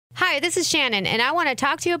Hi, this is Shannon, and I want to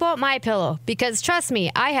talk to you about MyPillow because, trust me,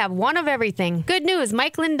 I have one of everything. Good news,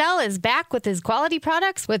 Mike Lindell is back with his quality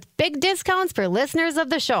products with big discounts for listeners of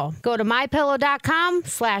the show. Go to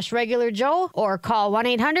mypillow.com/regularjoe or call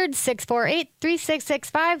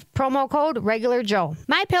 1-800-648-3665, promo code regularjoe.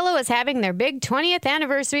 MyPillow is having their big 20th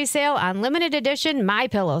anniversary sale on limited edition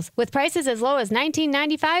MyPillows with prices as low as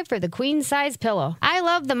 $19.95 for the queen size pillow. I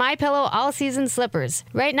love the MyPillow all-season slippers.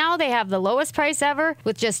 Right now, they have the lowest price ever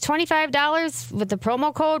with just $25 with the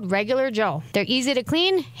promo code regularjoe. They're easy to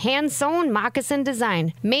clean, hand-sewn moccasin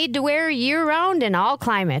design, made to wear year-round in all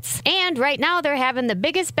climates. And right now, they're having the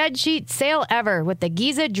biggest bedsheet sale ever with the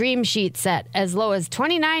Giza Dream Sheet set, as low as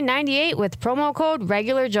 $29.98 with promo code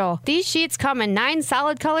regularjoe. These sheets come in 9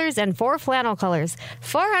 solid colors and 4 flannel colors,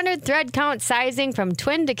 400 thread count sizing from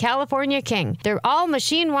twin to California king. They're all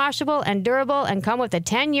machine washable and durable and come with a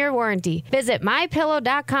 10-year warranty. Visit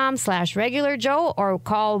mypillow.com/regularjoe or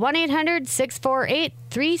call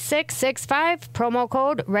 1-800-648-3665, promo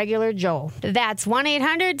code regularjoe. That's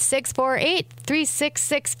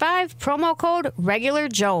 1-800-648-3665, promo code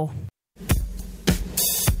regularjoe.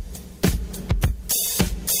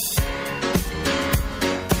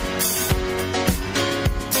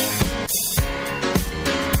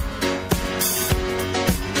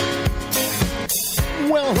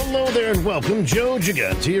 Well, hello there and welcome. Joe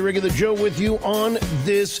Gigante, Regular Joe with you on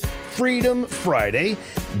this Freedom Friday.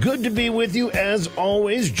 Good to be with you as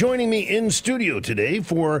always. Joining me in studio today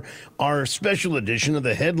for our special edition of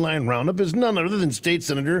the Headline Roundup is none other than State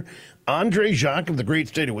Senator Andre Jacques of the great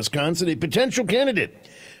state of Wisconsin, a potential candidate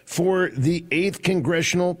for the 8th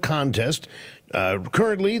congressional contest.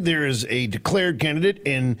 Currently, there is a declared candidate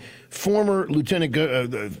in former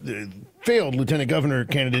failed lieutenant governor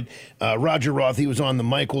candidate Roger Roth. He was on the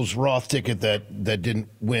Michaels Roth ticket that didn't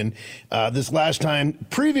win. This last time,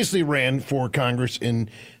 previously ran for Congress in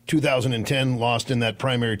 2010, lost in that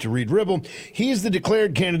primary to Reed Ribble. He is the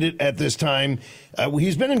declared candidate at this time.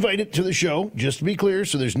 He's been invited to the show, just to be clear,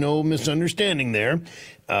 so there's no misunderstanding there.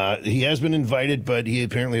 He has been invited, but he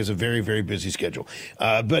apparently has a very, very busy schedule.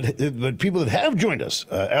 But people that have joined us,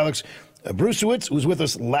 Alex Brusewitz was with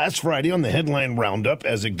us last Friday on the Headline Roundup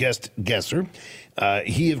as a guest guesser.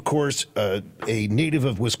 He, of course, a native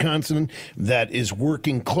of Wisconsin that is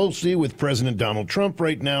working closely with President Donald Trump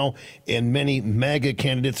right now and many MAGA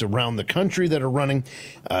candidates around the country that are running,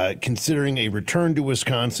 considering a return to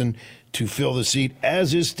Wisconsin to fill the seat,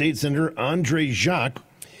 as is State Senator Andre Jacques,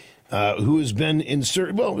 who has been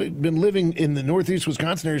been living in the Northeast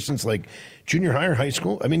Wisconsin area since like junior high or high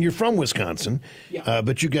school. I mean, you're from Wisconsin,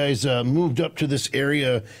 but you guys moved up to this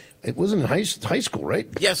area. It wasn't high school, right?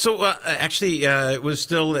 Yeah, so actually, it was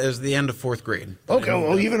still as the end of 4th grade. Okay,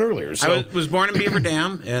 well, even earlier. So. I was born in Beaver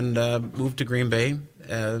Dam and moved to Green Bay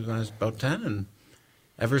when I was about 10, and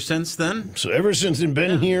ever since then. So ever since then,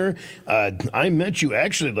 been here. I met you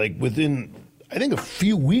actually like within, I think, a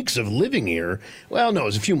few weeks of living here. Well, no, it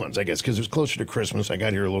was a few months, I guess, because it was closer to Christmas. I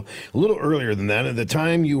got here a little earlier than that. At the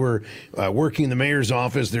time you were working in the mayor's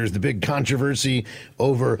office, there's the big controversy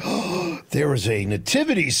over there was a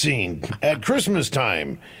nativity scene at Christmas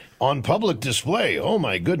time on public display. Oh,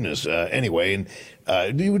 my goodness. Anyway, and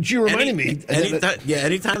you reminded me.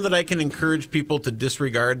 Anytime that I can encourage people to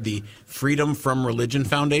disregard the Freedom from Religion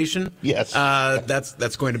Foundation, yes,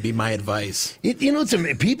 that's going to be my advice.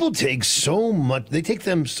 People take so much. They take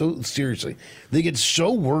them so seriously. They get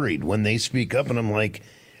so worried when they speak up, and I'm like,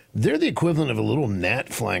 they're the equivalent of a little gnat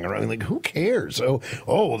flying around. Like, who cares?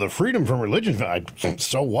 The Freedom from Religion.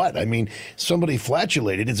 So what? I mean, somebody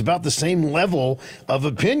flatulated. It's about the same level of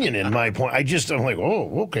opinion in my point. I'm like,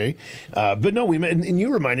 oh, okay. But no, we met, and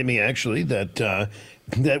you reminded me actually that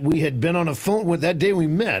we had been on a phone with that day we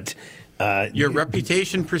met. Your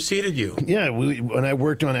reputation preceded you. Yeah, when I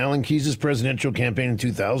worked on Alan Keyes' presidential campaign in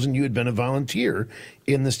 2000, you had been a volunteer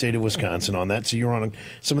in the state of Wisconsin on that. So you were on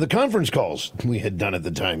some of the conference calls we had done at the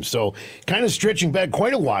time. So kind of stretching back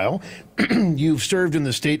quite a while. You've served in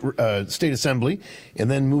the state assembly and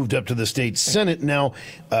then moved up to the state senate. Now,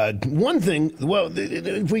 one thing, well,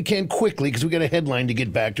 if we can quickly, because we got a headline to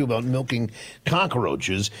get back to about milking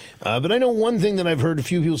cockroaches. But I know one thing that I've heard a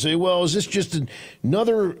few people say, well, is this just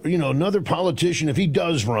another politician, if he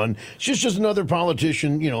does run, it's just another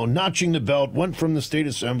politician, notching the belt, went from the state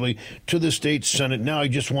assembly to the state senate. Now he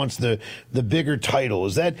just wants the bigger title.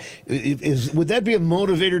 Would that be a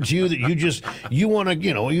motivator to you that you want to,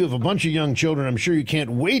 you have a bunch of young children. I'm sure you can't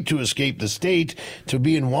wait to escape the state to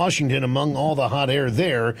be in Washington among all the hot air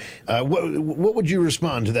there. What would you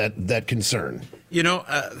respond to that concern?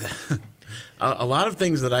 A lot of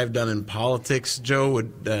things that I've done in politics, Joe,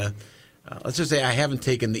 would let's just say I haven't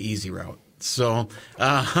taken the easy route. So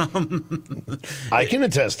I can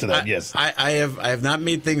attest to that. Yes, I have not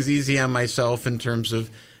made things easy on myself in terms of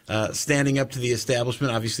standing up to the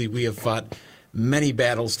establishment. Obviously, we have fought many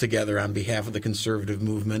battles together on behalf of the conservative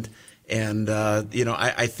movement, and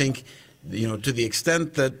I think, to the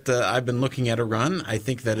extent that I've been looking at a run, I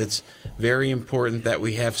think that it's very important that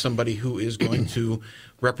we have somebody who is going to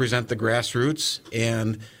represent the grassroots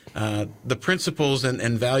and the principles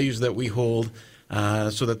and values that we hold,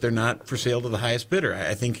 so that they're not for sale to the highest bidder.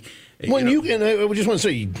 I think. And I just want to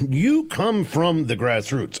say, you come from the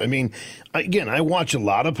grassroots. I mean, again, I watch a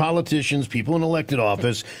lot of politicians, people in elected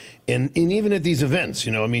office, and even at these events,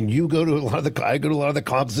 I mean, I go to a lot of the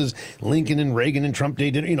caucuses, Lincoln and Reagan and Trump Day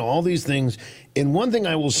dinner, all these things. And one thing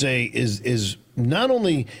I will say is not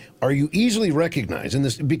only are you easily recognized in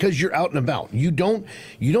this because you're out and about, you don't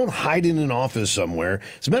hide in an office somewhere.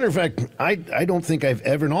 As a matter of fact, I don't think I've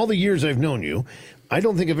ever, in all the years I've known you, I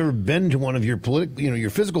don't think I've ever been to one of your your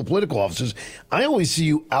physical political offices. I always see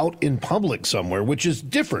you out in public somewhere, which is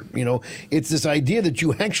different. It's this idea that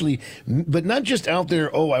you actually, but not just out there,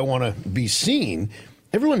 I want to be seen.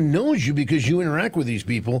 Everyone knows you because you interact with these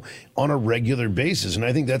people on a regular basis. And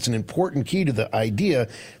I think that's an important key to the idea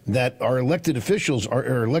that our elected officials,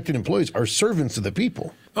 our elected employees, are servants of the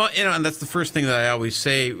people. Well, and that's the first thing that I always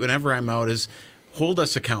say whenever I'm out is hold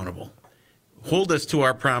us accountable. Hold us to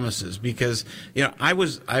our promises, because my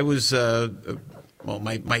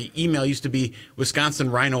email used to be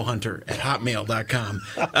WisconsinRhinoHunter@hotmail.com.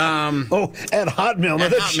 At Hotmail. At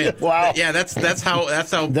Hotmail. Wow. Yeah, that's how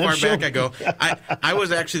far back I go. I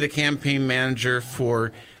was actually the campaign manager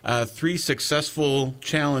for 3 successful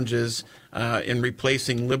challenges in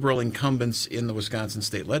replacing liberal incumbents in the Wisconsin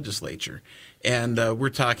state legislature. And we're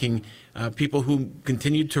talking people who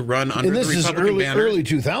continued to run under the Republican banner. Early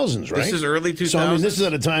 2000s, right? This is early 2000s. So, I mean, this is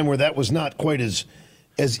at a time where that was not quite as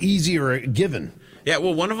easy or given. Yeah,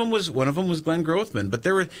 well, one of them was Glenn Grothman, but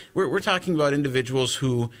we're talking about individuals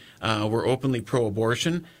who were openly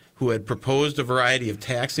pro-abortion, who had proposed a variety of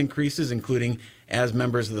tax increases, including as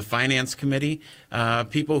members of the Finance Committee,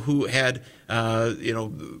 people who had,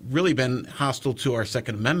 really been hostile to our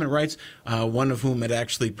Second Amendment rights, one of whom had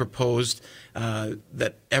actually proposed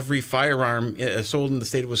that every firearm sold in the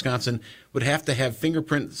state of Wisconsin would have to have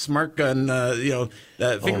fingerprint smart gun,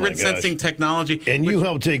 fingerprint sensing technology. And you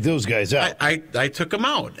helped take those guys out. I took them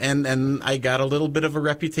out, and I got a little bit of a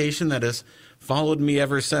reputation that has followed me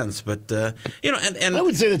ever since. But and I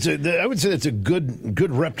would say that's a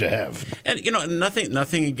good rep to have. And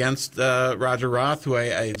nothing against Roger Roth, who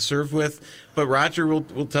I served with, but Roger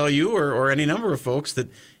will tell you or any number of folks that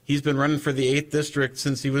he's been running for the 8th district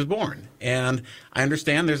since he was born. And I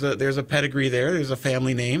understand there's a pedigree there, there's a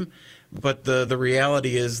family name, but the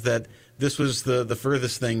reality is that this was the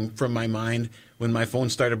furthest thing from my mind when my phone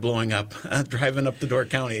started blowing up driving up to Door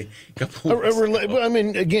County a couple weeks ago. I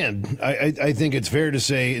mean, again, I think it's fair to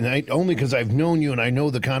say, and only because I've known you and I know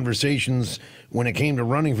the conversations when it came to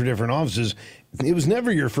running for different offices, it was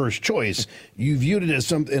never your first choice. You viewed it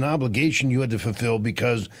as an obligation you had to fulfill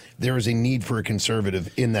because there was a need for a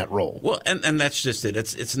conservative in that role. Well, and that's just it.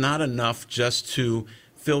 It's not enough just to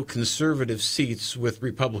fill conservative seats with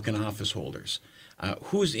Republican office holders.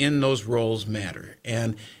 Who's in those roles matter.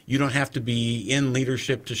 And you don't have to be in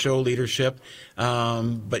leadership to show leadership,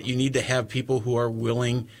 but you need to have people who are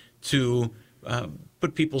willing to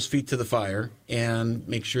put people's feet to the fire and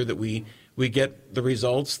make sure that we get the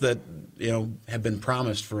results that have been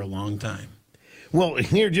promised for a long time. Well,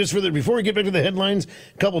 here, just before we get back to the headlines,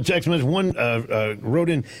 a couple text messages. One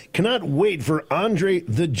wrote in, cannot wait for Andre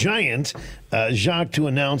the Giant Jacques to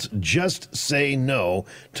announce just say no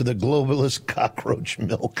to the globalist cockroach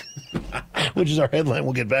milk, which is our headline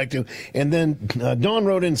we'll get back to. And then Dawn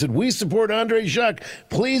wrote in and said, we support Andre Jacques.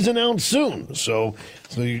 Please announce soon. So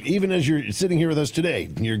even as you're sitting here with us today,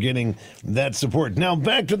 you're getting that support. Now,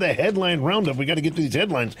 back to the headline roundup. We got to get to these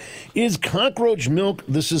headlines. Is cockroach milk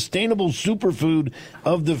the sustainable superfood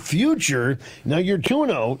of the future? Now, you're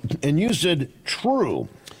 2-0, and you said true.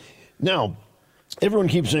 Now, everyone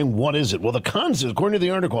keeps saying, what is it? Well, the concept, according to the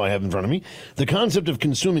article I have in front of me, the concept of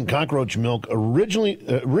consuming cockroach milk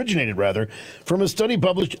originated from a study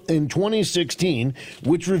published in 2016,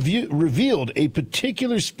 which revealed a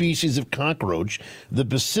particular species of cockroach, the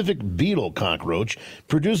Pacific beetle cockroach,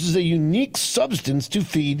 produces a unique substance to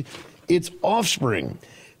feed its offspring.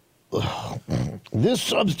 This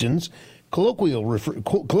substance,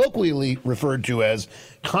 colloquially referred to as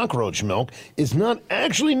cockroach milk, is not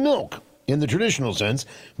actually milk in the traditional sense,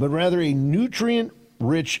 but rather a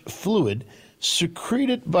nutrient-rich fluid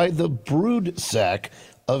secreted by the brood sac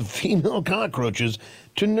of female cockroaches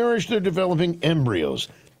to nourish their developing embryos.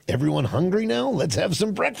 Everyone hungry now? Let's have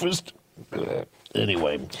some breakfast.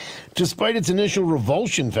 Anyway, despite its initial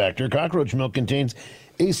revulsion factor, cockroach milk contains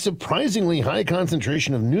a surprisingly high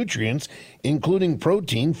concentration of nutrients, including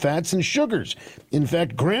protein, fats, and sugars. In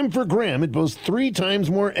fact, gram for gram, it boasts 3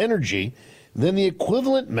 times more energy than the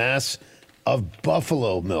equivalent mass of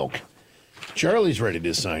buffalo milk. Charlie's ready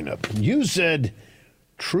to sign up. You said,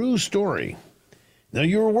 true story. Now,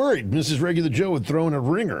 you were worried Mrs. Regular Joe would throw in a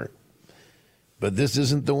ringer, but this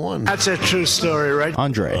isn't the one. That's a true story, right?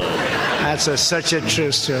 Andre. That's such a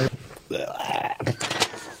true story.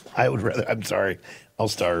 I would rather, I'm sorry, I'll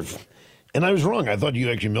starve. And I was wrong. I thought you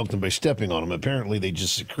actually milked them by stepping on them. Apparently, they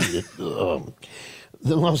just secrete it.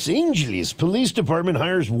 The Los Angeles Police Department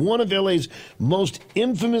hires one of LA's most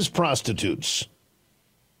infamous prostitutes.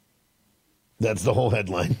 That's the whole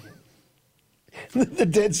headline. The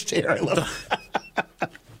dead stare. I love it.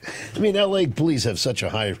 I mean, LA police have such a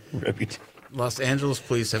high reputation. Los Angeles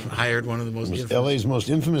police have hired one of the most infamous. LA's most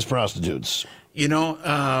infamous prostitutes. You know,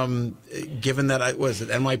 given that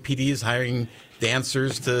NYPD is hiring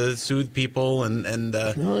dancers to soothe people, and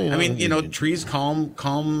I mean, you know, trees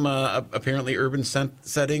calm apparently urban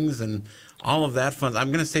settings and all of that fun. I'm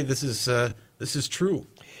going to say this is true.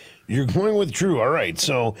 You're going with true. All right.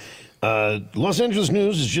 So, Los Angeles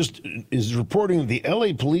News is reporting that the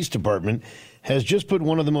LA Police Department has just put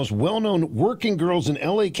one of the most well-known working girls in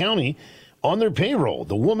LA County on their payroll.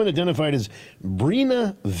 The woman, identified as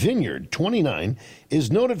Brina Vineyard, 29,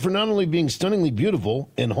 is noted for not only being stunningly beautiful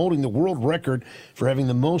and holding the world record for having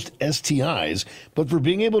the most STIs, but for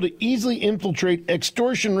being able to easily infiltrate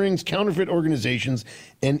extortion rings, counterfeit organizations,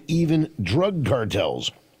 and even drug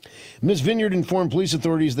cartels. Ms. Vineyard informed police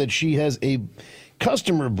authorities that she has a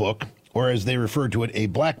customer book, or as they refer to it, a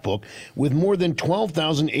black book, with more than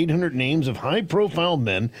 12,800 names of high-profile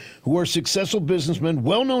men who are successful businessmen,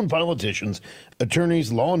 well-known politicians,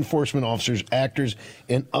 attorneys, law enforcement officers, actors,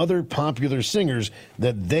 and other popular singers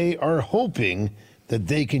that they are hoping that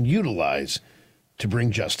they can utilize to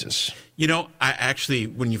bring justice. You know, I actually,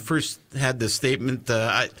 when you first had this statement,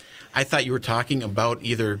 I thought you were talking about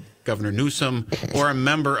either Governor Newsom or a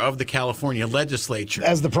member of the California legislature.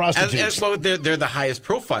 As the prostitutes. Well, they're the highest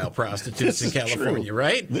profile prostitutes in California, true.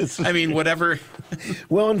 Right? I mean, whatever.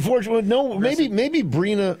 Well, unfortunately, no, maybe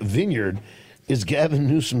Brina Vineyard is Gavin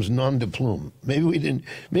Newsom's nom de plume.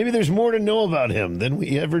 Maybe there's more to know about him than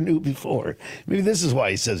we ever knew before. Maybe this is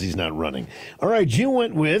why he says he's not running. All right, you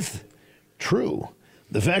went with true.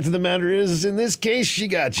 The fact of the matter is, in this case, she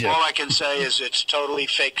got you. All I can say is it's totally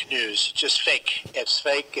fake news. Just fake. It's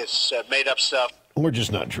fake. It's made up stuff. We're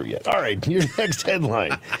just not true yet. All right, your next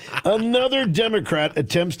headline. Another Democrat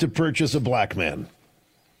attempts to purchase a black man.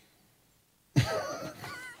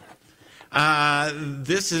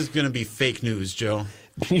 This is going to be fake news, Joe.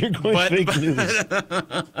 You're going fake news.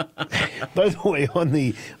 By the way,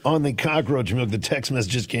 on the cockroach milk, the text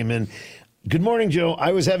message just came in. Good morning, Joe.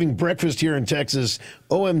 I was having breakfast here in Texas.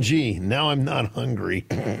 OMG, now I'm not hungry.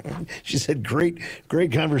 She said, great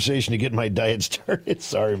conversation to get my diet started.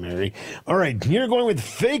 Sorry, Mary. All right, you're going with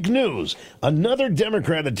fake news. Another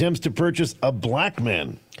Democrat attempts to purchase a black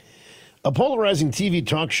man. A polarizing TV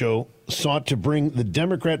talk show sought to bring the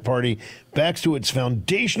Democrat Party back to its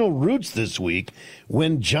foundational roots this week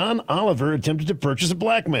when John Oliver attempted to purchase a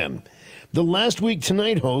black man. The Last Week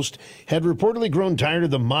Tonight host had reportedly grown tired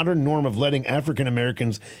of the modern norm of letting African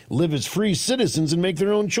Americans live as free citizens and make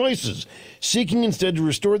their own choices, seeking instead to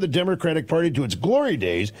restore the Democratic Party to its glory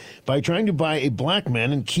days by trying to buy a black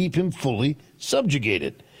man and keep him fully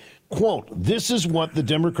subjugated. Quote, this is what the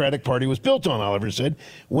Democratic Party was built on, Oliver said,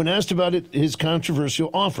 when asked about his controversial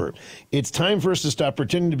offer. It's time for us to stop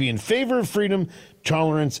pretending to be in favor of freedom,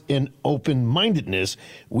 tolerance, and open-mindedness.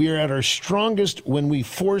 We are at our strongest when we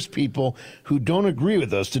force people who don't agree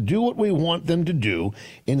with us to do what we want them to do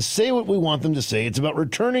and say what we want them to say. It's about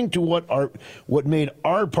returning to what made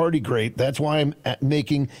our party great. That's why I'm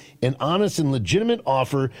making an honest and legitimate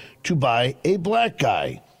offer to buy a black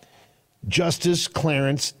guy. Justice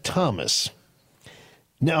Clarence Thomas.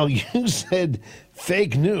 Now, you said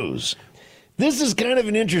fake news. This is kind of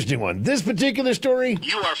an interesting one. This particular story.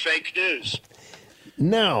 You are fake news.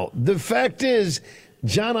 Now, the fact is,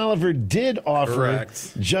 John Oliver did offer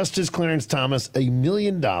Justice Clarence Thomas $1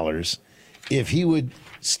 million if he would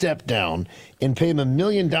step down and pay him $1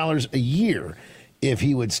 million a year if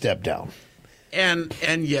he would step down. And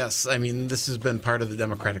yes, I mean, this has been part of the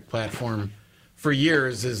Democratic platform for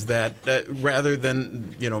years, is that rather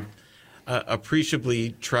than,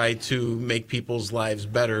 appreciably try to make people's lives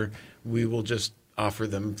better, we will just offer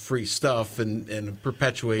them free stuff and a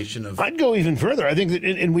perpetuation of. I'd go even further. I think that,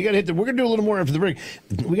 and we got to hit we're going to do a little more after the break.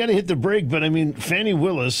 We got to hit the break, but I mean, Fannie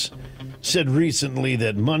Willis said recently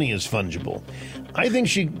that money is fungible. I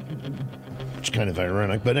think it's kind of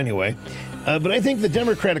ironic, but anyway. But I think the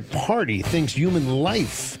Democratic Party thinks human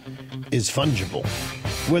life is fungible.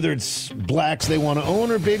 Whether it's blacks they want to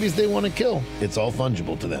own or babies they want to kill, it's all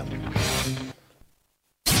fungible to them.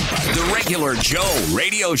 The Regular Joe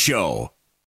Radio Show.